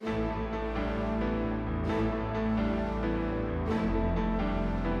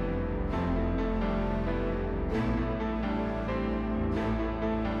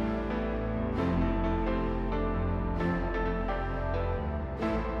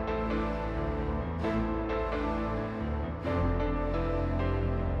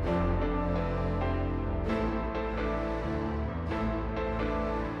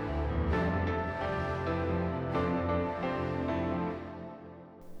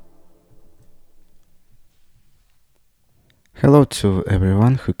Hello to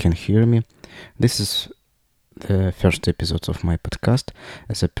everyone who can hear me. This is the first episode of my podcast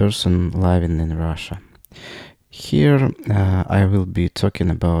as a person living in Russia. Here I will be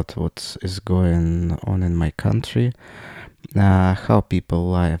talking about what is going on in my country, how people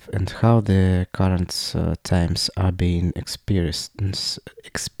live, and how the current times are being experienced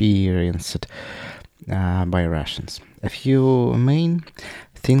by Russians. A few main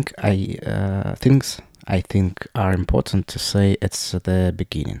things I think are important to say at the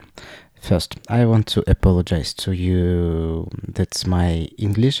beginning. First, I want to apologize to you that my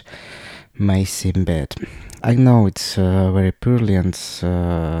English may seem bad. I know it's very poorly and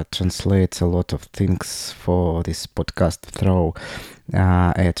translates a lot of things for this podcast through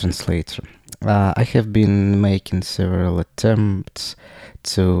a translator. I have been making several attempts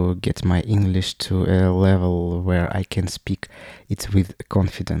to get my English to a level where I can speak it with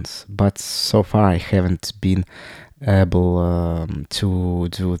confidence, but so far I haven't been able to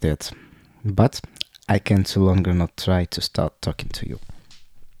do that. But I can no longer not try to start talking to you.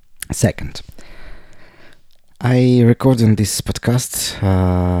 Second, I recorded this podcast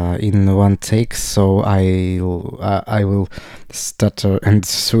in one take, so I will stutter and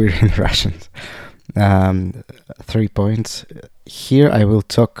swear in Russian. 3 points. Here I will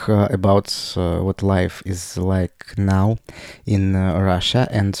talk about what life is like now in Russia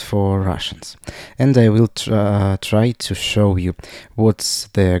and for Russians. And I will try to show you what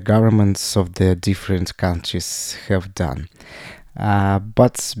the governments of the different countries have done.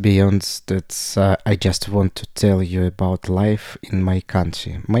 But beyond that, I just want to tell you about life in my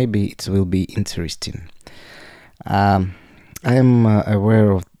country. Maybe it will be interesting. I am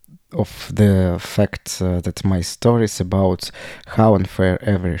aware of the fact that my stories about how unfair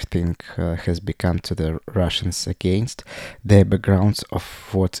everything has become to the Russians against the backgrounds of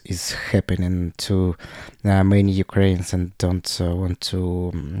what is happening to many Ukrainians and don't want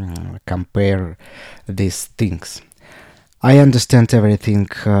to compare these things. I understand everything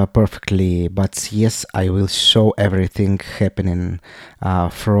perfectly, but yes, I will show everything happening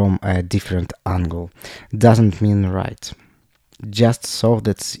from a different angle. Doesn't mean right. Just so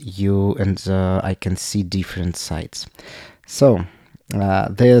that you and I can see different sides. So,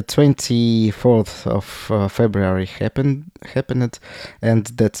 the 24th of February happened, and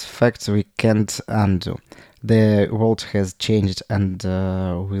that fact we can't undo. The world has changed and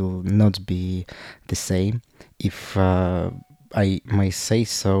will not be the same. If I may say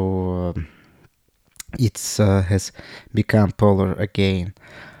so, it has become polar again.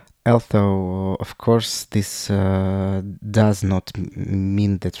 Although, of course, this does not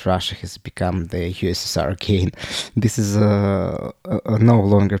mean that Russia has become the USSR again. This is no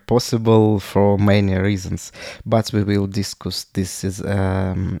longer possible for many reasons, but we will discuss this as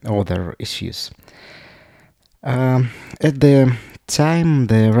other issues. At the time,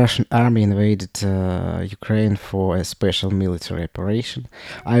 the Russian army invaded Ukraine for a special military operation.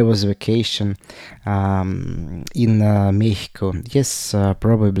 I was vacation in Mexico. Yes,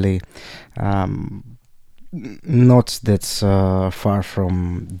 probably not that far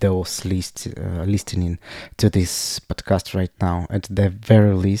from those listening to this podcast right now. At the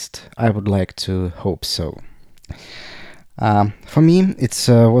very least, I would like to hope so. For me, it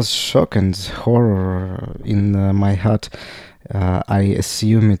was shock and horror in my heart. I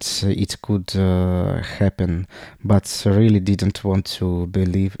assumed it could happen, but really didn't want to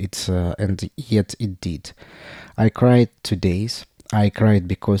believe it, and yet it did. I cried 2 days. I cried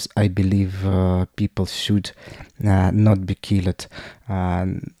because I believe people should not be killed.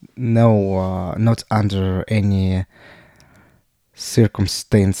 No, not under any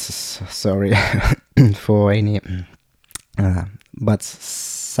circumstances. Sorry for any. But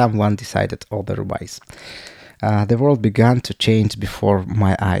someone decided otherwise. The world began to change before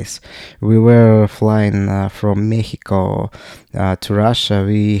my eyes. We were flying from Mexico to Russia.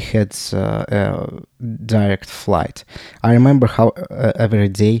 We had a direct flight. I remember how every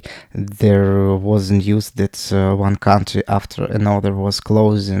day there was news that one country after another was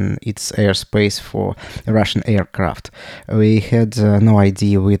closing its airspace for Russian aircraft. We had no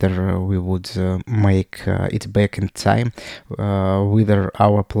idea whether we would make it back in time, whether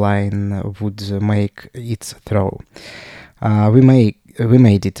our plane would make it through. We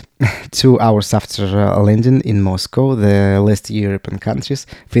made it. 2 hours after landing in Moscow, the last European countries,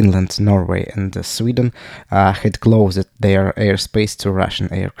 Finland, Norway, and Sweden, had closed their airspace to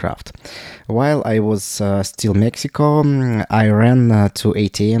Russian aircraft. While I was still Mexico, I ran to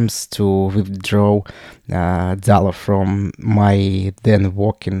ATMs to withdraw dollar from my then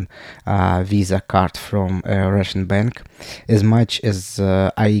working Visa card from a Russian bank as much as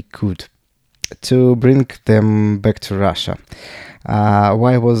I could. to bring them back to Russia.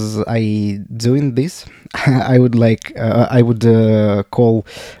 Why was I doing this? I would call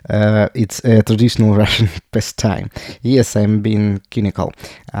it a traditional Russian pastime. Yes, I'm being cynical.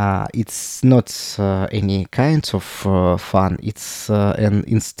 It's not any kind of fun. It's an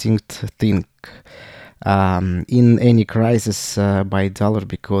instinct thing. In any crisis, buy dollar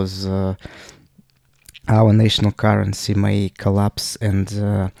because our national currency may collapse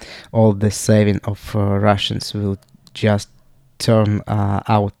and all the saving of Russians will just turn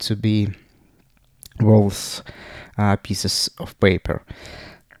out to be worth pieces of paper.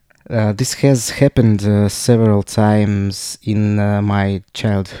 This has happened several times in my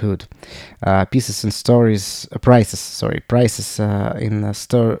childhood. Prices in stores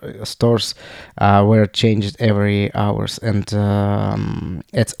were changed every hours, and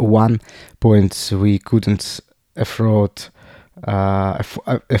at one point we couldn't afford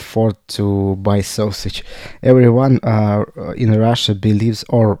afford to buy sausage. Everyone in Russia believes,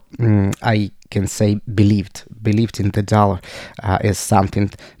 or I can say believed in the dollar as something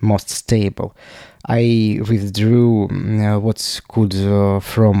most stable. I withdrew what could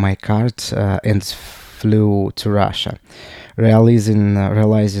from my card and flew to Russia, realizing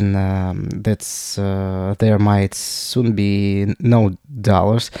that there might soon be no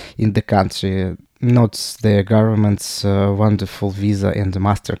dollars in the country. Not the government's wonderful Visa and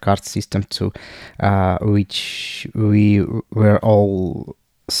MasterCard system to which we were all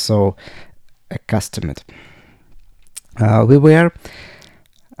so accustomed. We were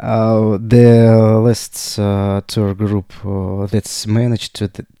the last tour group that's managed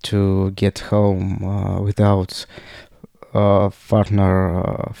to get home without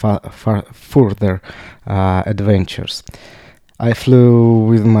further adventures. I flew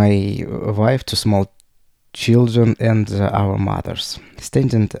with my wife, two small children, and our mothers.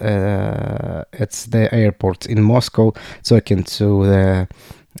 Standing at the airport in Moscow, talking to the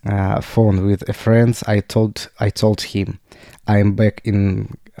phone with a friend, I told him, I'm back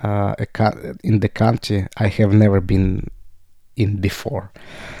in the country I have never been in before.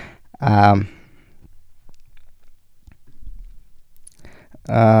 And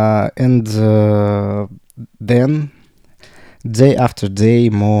then day after day,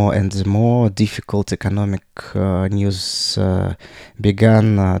 more and more difficult economic news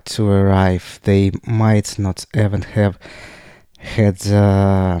began to arrive. They might not even have had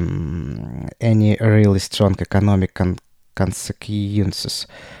any really strong economic consequences.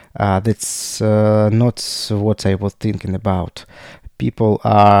 That's not what I was thinking about. People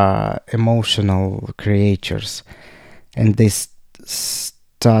are emotional creatures, and they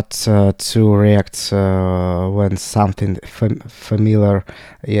start to react when something familiar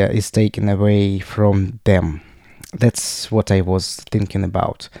is taken away from them. That's what I was thinking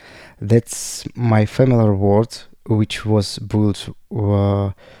about. That's my familiar world, which was built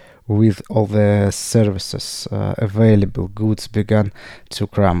with all the services available. Goods began to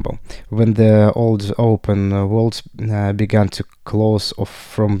crumble. When the old open world began to close off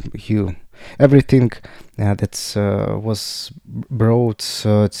from you, everything that was brought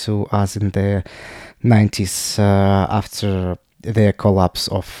to us in the 90s after the collapse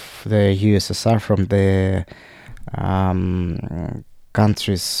of the USSR from the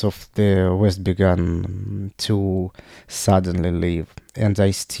countries of the West began to suddenly leave, and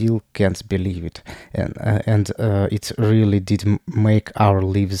I still can't believe it. And it really did make our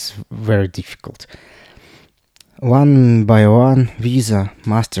lives very difficult. One by one, Visa,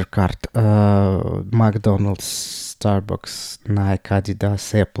 MasterCard, McDonald's, Starbucks, Nike,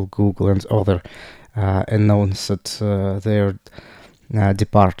 Adidas, Apple, Google, and other announced their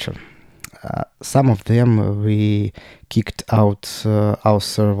departure. Some of them we kicked out our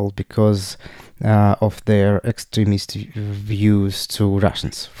server because of their extremist views to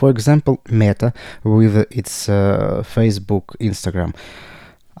Russians. For example, Meta with its Facebook, Instagram.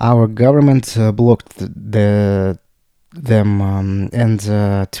 Our government blocked them and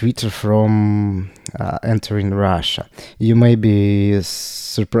Twitter from entering Russia. You may be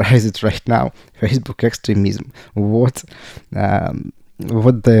surprised right now. Facebook extremism. What?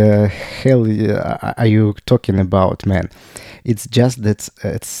 What the hell are you talking about, man? It's just that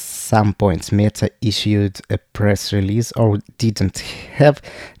at some point Meta issued a press release, or didn't have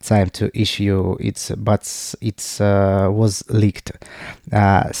time to issue it, but it was leaked,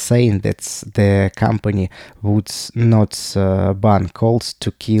 saying that the company would not ban calls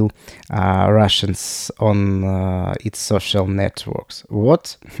to kill Russians on its social networks.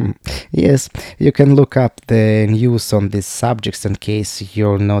 What? Yes, you can look up the news on these subjects in case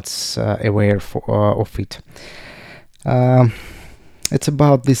you're not aware of it. It's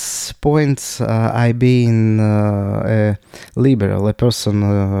about this point. I being a liberal, a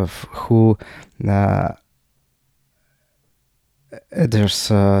person who uh,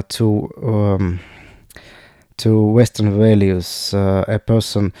 adheres to Western values, a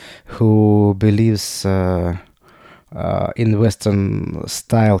person who believes in Western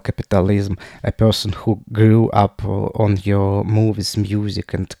style capitalism, a person who grew up on your movies,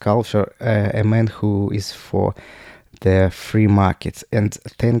 music, and culture, a man who is for the free market. And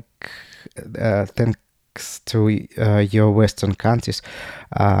thanks to your Western countries,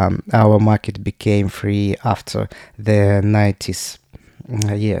 our market became free after the 90s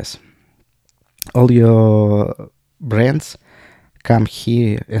years. All your brands come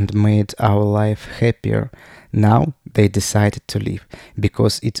here and made our life happier. Now they decided to leave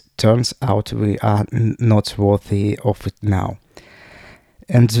because it turns out we are not worthy of it now.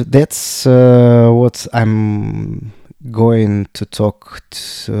 And that's what I'm going to talk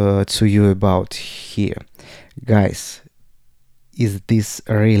to you about here. Guys, is this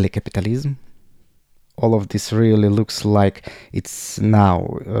really capitalism? All of this really looks like it's now.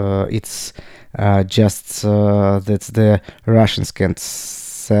 It's just that the Russians can't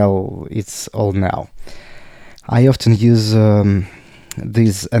sell it's all now. I often use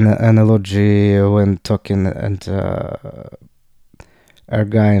this analogy when talking and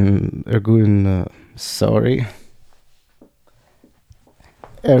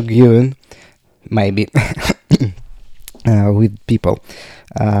arguing, maybe with people.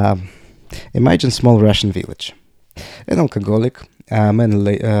 Uh, Imagine small Russian village. An alcoholic man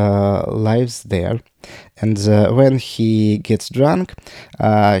lives there, and when he gets drunk,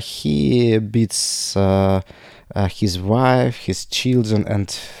 he beats his wife, his children,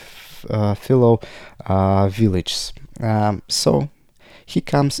 and fellow villagers. So he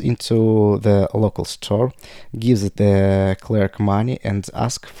comes into the local store, gives the clerk money, and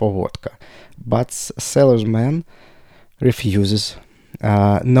asks for vodka. But salesman refuses,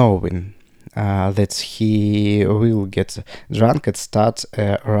 knowing that he will get drunk and start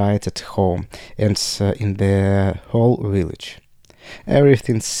a riot at home and in the whole village.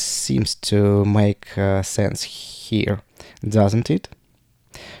 Everything seems to make sense here, doesn't it?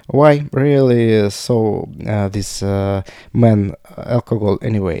 Why really so this man alcohol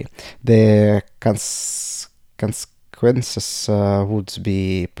anyway? The consequences would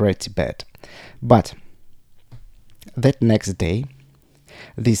be pretty bad. But that next day,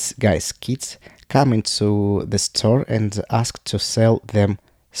 these guys' kids come into the store and ask to sell them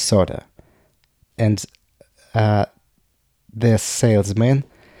soda. And the salesman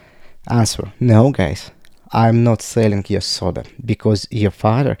answer, "No, guys, I'm not selling your soda because your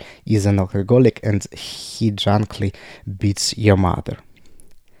father is an alcoholic and he drunkenly beats your mother."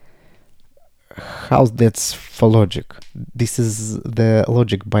 How's that for logic? This is the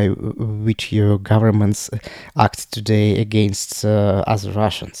logic by which your governments act today against us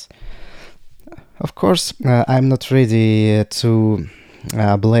Russians. Of course, I'm not ready to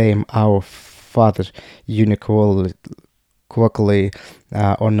blame our father unequally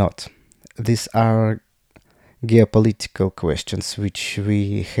or not. These are geopolitical questions which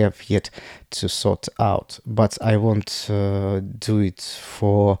we have yet to sort out, but I won't do it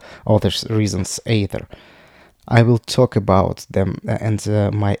for other reasons either. I will talk about them and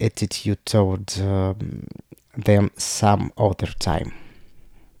my attitude toward them some other time.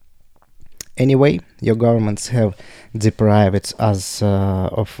 Anyway, your governments have deprived us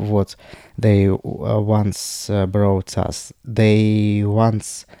of what they once brought us. They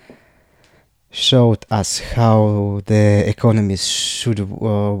once showed us how the economy should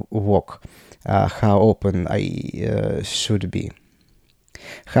work, how open I should be,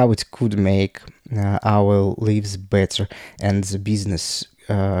 how it could make our lives better, and the business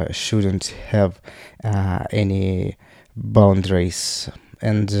shouldn't have any boundaries.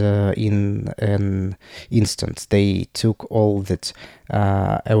 And in an instant, they took all that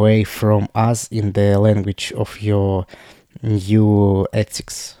away from us in the language of your new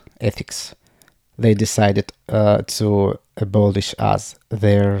ethics. They decided to abolish us.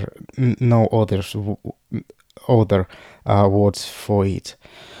 There no other words for it.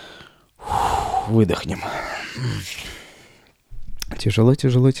 Выдохнем. Тяжело,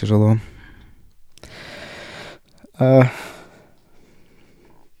 тяжело, тяжело.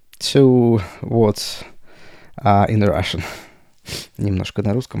 Two words in Russian. Немножко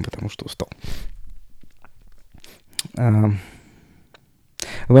на русском, потому что устал.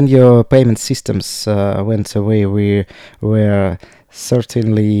 When your payment systems went away, we were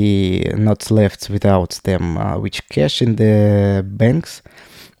certainly not left without them, which cash in the banks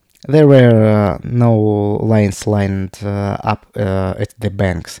There were no lines lined up at the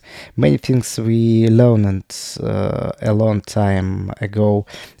banks. Many things we learned a long time ago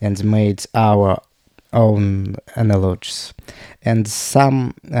and made our own analogies. And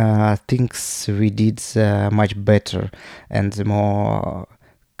some things we did much better and more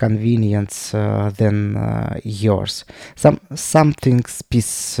convenient than yours. Some things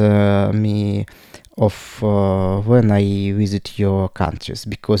piss me off when I visit your countries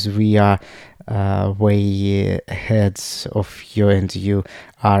because we are way ahead of you and you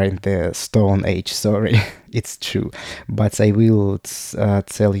are in the Stone Age. Sorry, it's true, but I will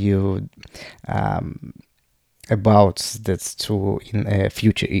tell you um, about that too in a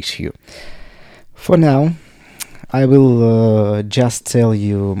future issue. For now, I will just tell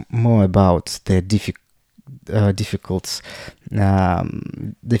you more about the difficulties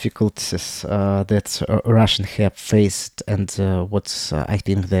that Russians have faced and what's I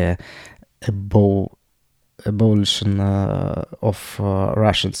think the abo- abolition of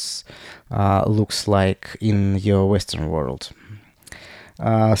Russians looks like in your Western world.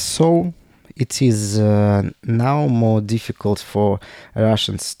 So it is now more difficult for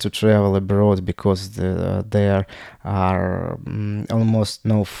Russians to travel abroad because there are almost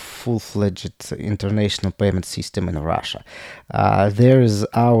no full-fledged international payment system in Russia. There is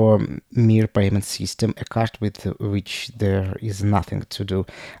our mere payment system, a card with which there is nothing to do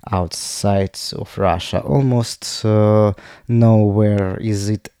outside of Russia. Almost nowhere is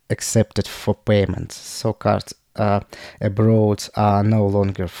it accepted for payment. So cards abroad are no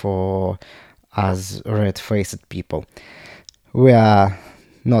longer for us red-faced people. We are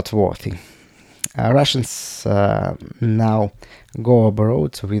not worthy. Russians now go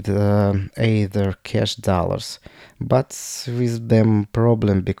abroad with either cash dollars, but with them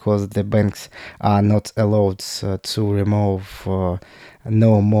problem because the banks are not allowed to remove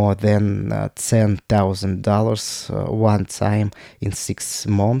no more than $10,000 one time in 6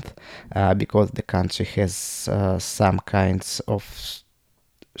 months because the country has some kinds of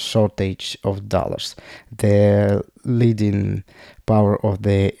shortage of dollars. The leading power of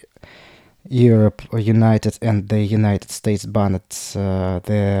the Europe United and the United States banned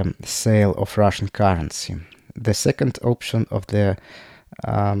the sale of Russian currency. The second option of the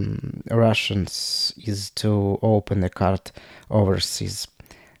Russians is to open a card overseas,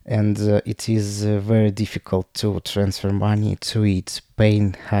 and it is very difficult to transfer money to it,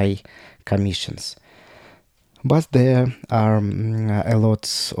 paying high commissions. But there are a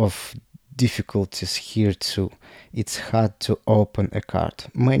lot of difficulties here too. It's hard to open a card.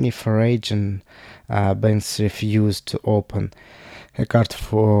 Many foreign banks refuse to open a card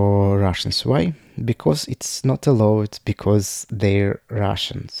for Russians. Why? Because it's not allowed, because they're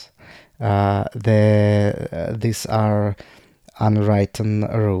Russians. These are unwritten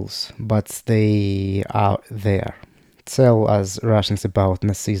rules, but they are there. Tell us Russians about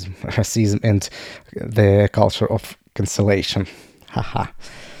Nazism, racism, and the culture of cancellation. Haha.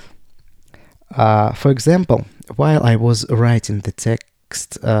 For example, while I was writing the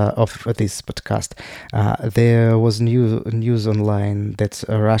text of this podcast, there was news online that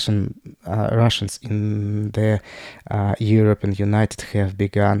Russians in the Europe and United have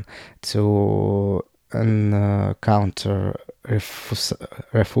begun to counter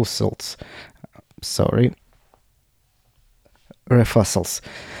refusals. Sorry, refusals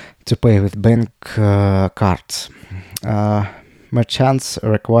to pay with bank cards. Merchants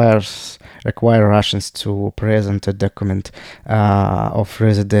require Russians to present a document of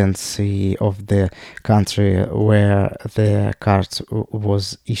residency of the country where the card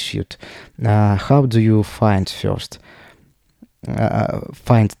was issued. How do you find first?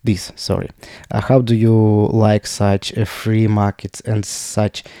 Find this, sorry. How do you like such a free market and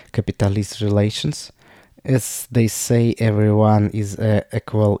such capitalist relations? As they say, everyone is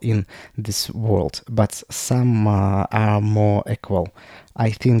equal in this world, but some are more equal. I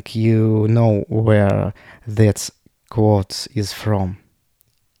think you know where that quote is from.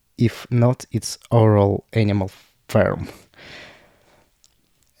 If not, it's Oral Animal Farm.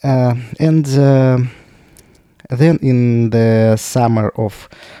 And then in the summer of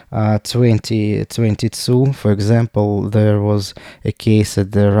 2022, for example, there was a case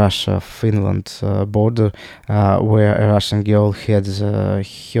at the Russia-Finland border where a Russian girl had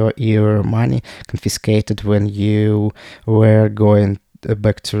her money confiscated when you were going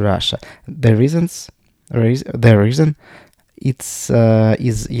back to Russia. The reason it's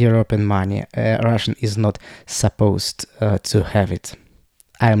is European money. Russian is not supposed to have it.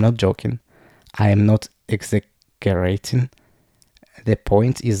 I am not joking. I am not exaggerating. The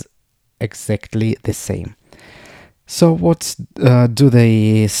point is exactly the same. So, what do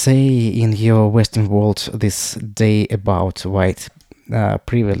they say in your Western world this day about white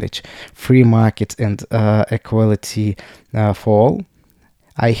privilege, free market, and equality for all?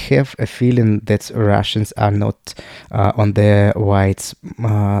 I have a feeling that Russians are not on the white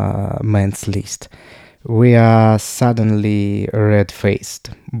man's list. We are suddenly red-faced,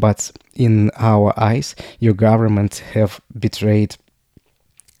 but in our eyes, your government have betrayed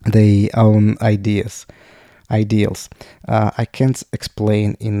their own ideals. I can't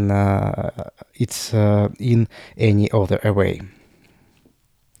explain in any other way.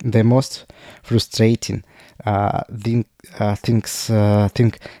 The most frustrating think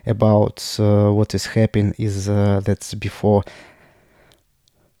about what is happening is that before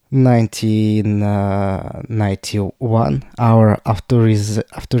 1991 our authorities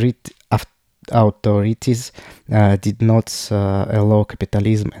did not allow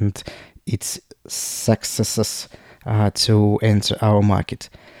capitalism and its successes to enter our market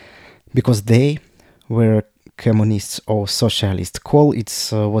because they were communists or socialists. Call it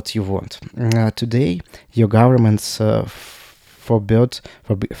what you want. Today, your governments forbid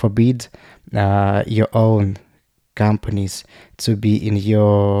your own companies to be in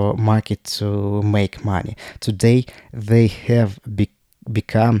your market to make money. Today, they have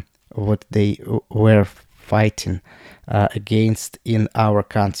become what they were fighting against in our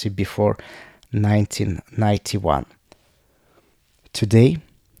country before 1991. Today,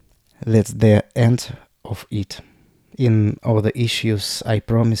 that's the end of it. In other issues, I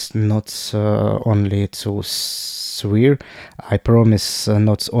promise not only to swear, I promise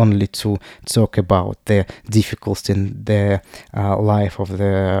not only to talk about the difficulties in the life of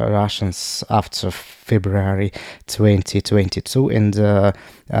the Russians after February 2022 and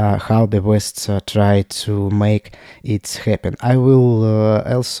how the West tried to make it happen. I will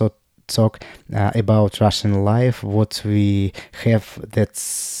also talk about Russian life, what we have that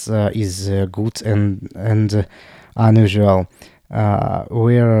is good and unusual,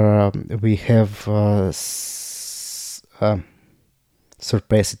 where we have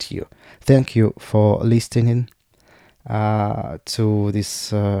surpassed you. Thank you for listening to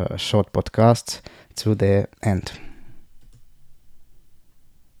this short podcast to the end.